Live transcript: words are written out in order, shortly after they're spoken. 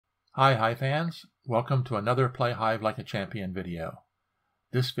Hi Hive fans, welcome to another Play Hive Like a Champion video.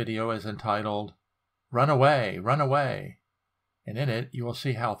 This video is entitled Run Away, Run Away, and in it you will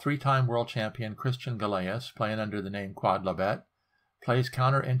see how three-time world champion Christian Galeas, playing under the name Quadlabet, plays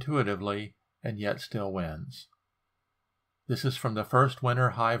counterintuitively and yet still wins. This is from the first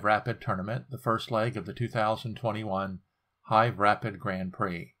Winter Hive Rapid Tournament, the first leg of the 2021 Hive Rapid Grand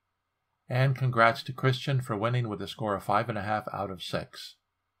Prix. And congrats to Christian for winning with a score of 5.5 out of 6.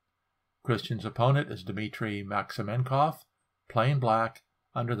 Christian's opponent is Dmitry Maximenkov, playing black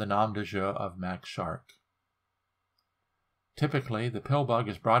under the nom de jeu of Max Shark. Typically, the pillbug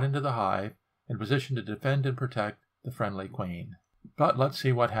is brought into the hive in position to defend and protect the friendly queen. But let's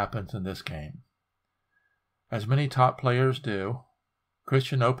see what happens in this game. As many top players do,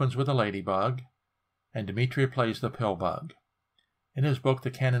 Christian opens with a ladybug, and Dmitry plays the pillbug. In his book, The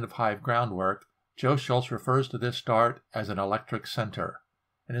Canon of Hive Groundwork, Joe Schultz refers to this start as an electric center,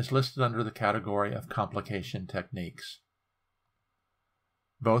 and is listed under the category of complication techniques.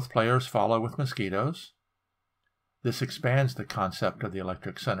 Both players follow with mosquitoes. This expands the concept of the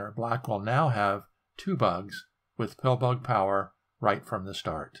electric center. Black will now have 2 bugs with pillbug power right from the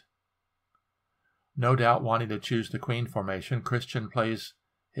start. No doubt wanting to choose the queen formation, Christian plays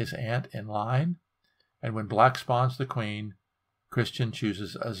his ant in line, and when black spawns the queen, Christian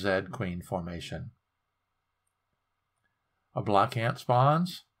chooses a Z queen formation. A black ant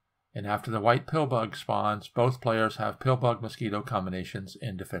spawns, and after the white pillbug spawns, both players have pillbug-mosquito combinations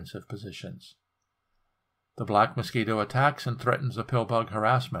in defensive positions. The black mosquito attacks and threatens a pillbug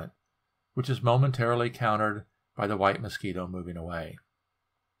harassment, which is momentarily countered by the white mosquito moving away.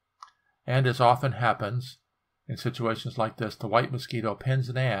 And as often happens, in situations like this, the white mosquito pins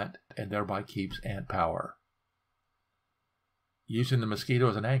an ant and thereby keeps ant power. Using the mosquito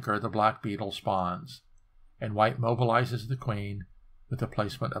as an anchor, the black beetle spawns, and white mobilizes the queen with the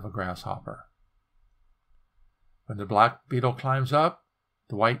placement of a grasshopper. When the black beetle climbs up,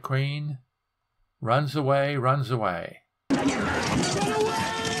 the white queen runs away, runs away. To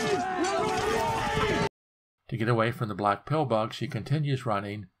get away from the black pillbug, she continues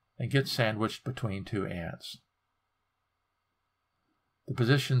running and gets sandwiched between 2 ants. The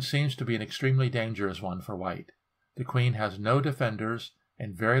position seems to be an extremely dangerous one for white. The queen has no defenders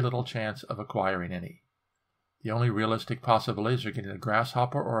and very little chance of acquiring any. The only realistic possibilities are getting a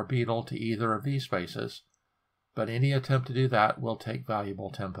grasshopper or a beetle to either of these spaces, but any attempt to do that will take valuable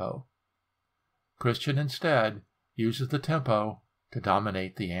tempo. Christian instead uses the tempo to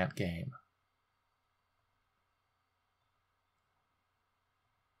dominate the ant game.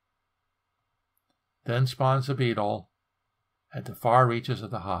 Then spawns a beetle at the far reaches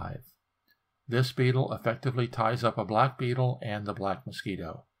of the hive. This beetle effectively ties up a black beetle and the black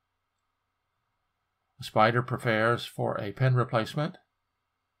mosquito. The spider prepares for a pen replacement,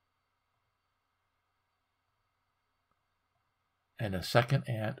 and a second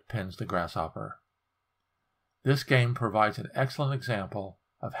ant pins the grasshopper. This game provides an excellent example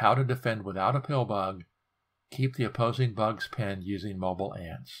of how to defend without a pillbug, keep the opposing bugs pinned using mobile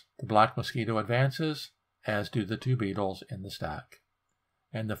ants. The black mosquito advances, as do the 2 beetles in the stack,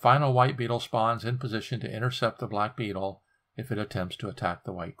 and the final white beetle spawns in position to intercept the black beetle if it attempts to attack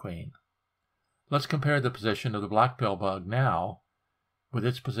the white queen. Let's compare the position of the black pillbug now with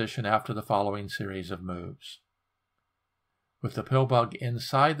its position after the following series of moves. With the pillbug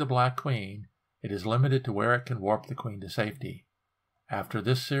inside the black queen, it is limited to where it can warp the queen to safety. After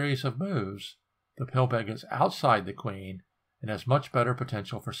this series of moves, the pillbug is outside the queen and has much better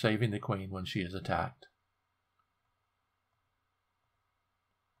potential for saving the queen when she is attacked.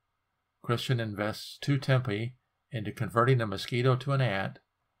 Christian invests 2 tempi into converting a mosquito to an ant,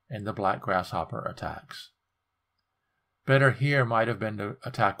 and the black grasshopper attacks. Better here might have been to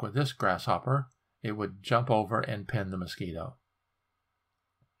attack with this grasshopper. It would jump over and pin the mosquito.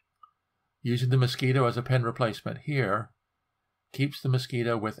 Using the mosquito as a pen replacement here keeps the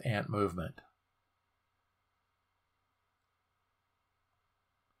mosquito with ant movement.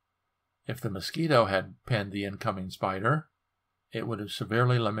 If the mosquito had pinned the incoming spider, it would have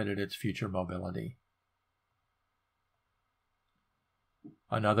severely limited its future mobility.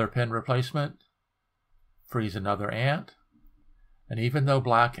 Another pen replacement frees another ant, and even though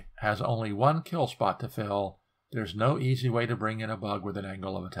black has only 1 kill spot to fill, there's no easy way to bring in a bug with an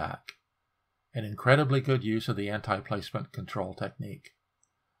angle of attack. An incredibly good use of the anti-placement control technique.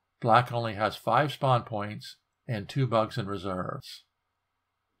 Black only has 5 spawn points and 2 bugs in reserves,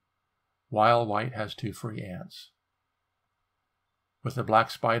 while white has 2 free ants. With the black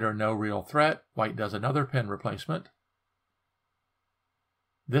spider no real threat, white does another pen replacement,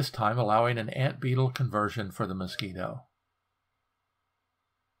 this time allowing an ant beetle conversion for the mosquito.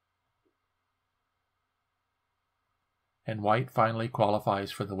 and white finally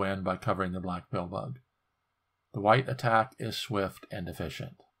qualifies for the win by covering the black pillbug. The white attack is swift and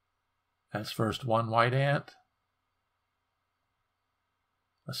efficient. As first one white ant,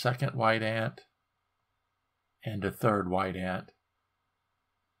 a second white ant, and a third white ant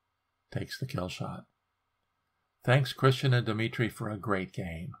takes the kill shot. Thanks Christian and Dmitri for a great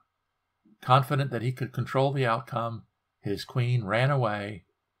game. Confident that he could control the outcome, his queen ran away,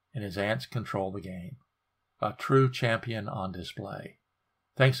 and his ants controlled the game. A true champion on display.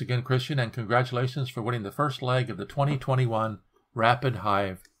 Thanks again, Christian, and congratulations for winning the first leg of the 2021 Rapid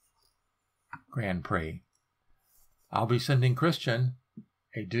Hive Grand Prix. I'll be sending Christian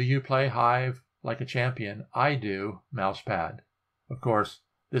a Do You Play Hive Like a Champion? I Do mouse pad. Of course,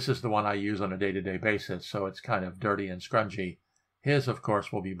 this is the one I use on a day-to-day basis, so it's kind of dirty and scrungy. His, of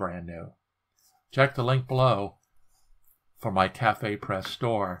course, will be brand new. Check the link below for my Cafe Press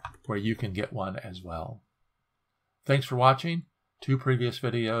store, where you can get one as well. Thanks for watching. 2 previous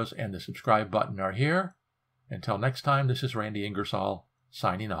videos and the subscribe button are here. Until next time, this is Randy Ingersoll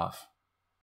signing off.